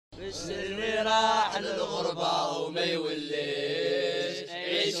اللي راح للغربة وما يوليش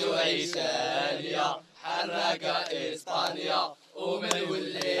عيشوا عيشة هانية حرك إسبانيا وما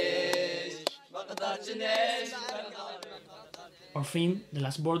يوليش ما قدرتش نعيش. Our film, The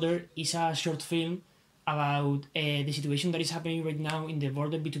Last Border, is a short film about the situation that is happening right now in the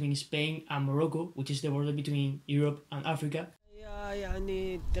border between Spain and Morocco, which is the border between Europe and Africa.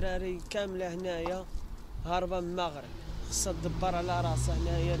 يعني الدراري كاملة هنايا هاربة من المغرب، خصها تدبر على راسها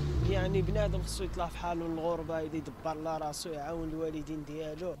هنايا، يعني بنادم خصو يطلع في حاله الغربة يدبر على راسو يعاون الوالدين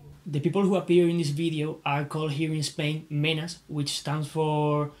ديالو. The people who appear in this video are called here in Spain MENAs, which stands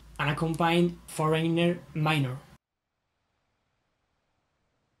for Unaccompanied Foreigner Minor.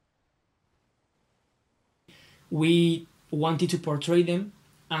 We wanted to portray them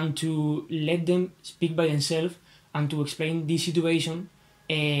and to let them speak by themselves and to explain this situation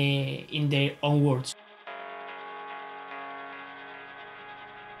in their own words.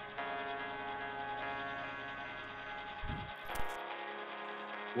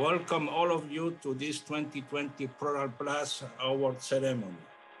 Welcome all of you to this 2020 PLURAL Plus Award ceremony.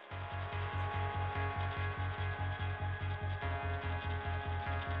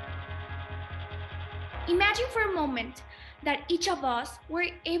 Imagine for a moment that each of us were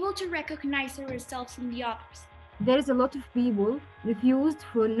able to recognize ourselves in the others. There is a lot of people refused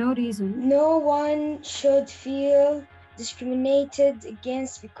for no reason. No one should feel discriminated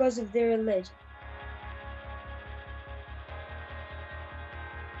against because of their religion.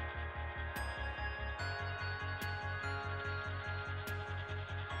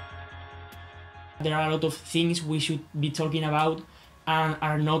 There are a lot of things we should be talking about and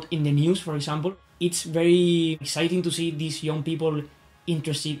are not in the news, for example. It's very exciting to see these young people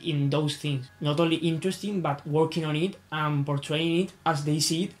interested in those things. Not only interesting, but working on it and portraying it as they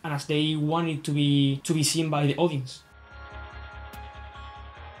see it and as they want it to be seen by the audience.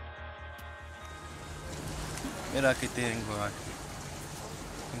 Mira que tengo aquí.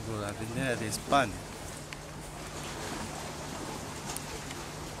 Tengo la bandera de España.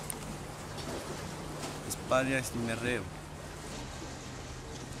 España es mi reo.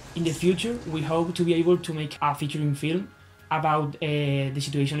 In the future, we hope to be able to make a featuring film about the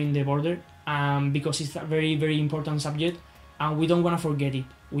situation in the border, because it's a very, very important subject, and we don't want to forget it.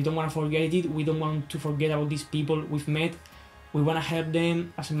 We don't want to forget it. We don't want to forget about these people we've met. We want to help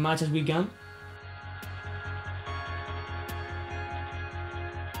them as much as we can.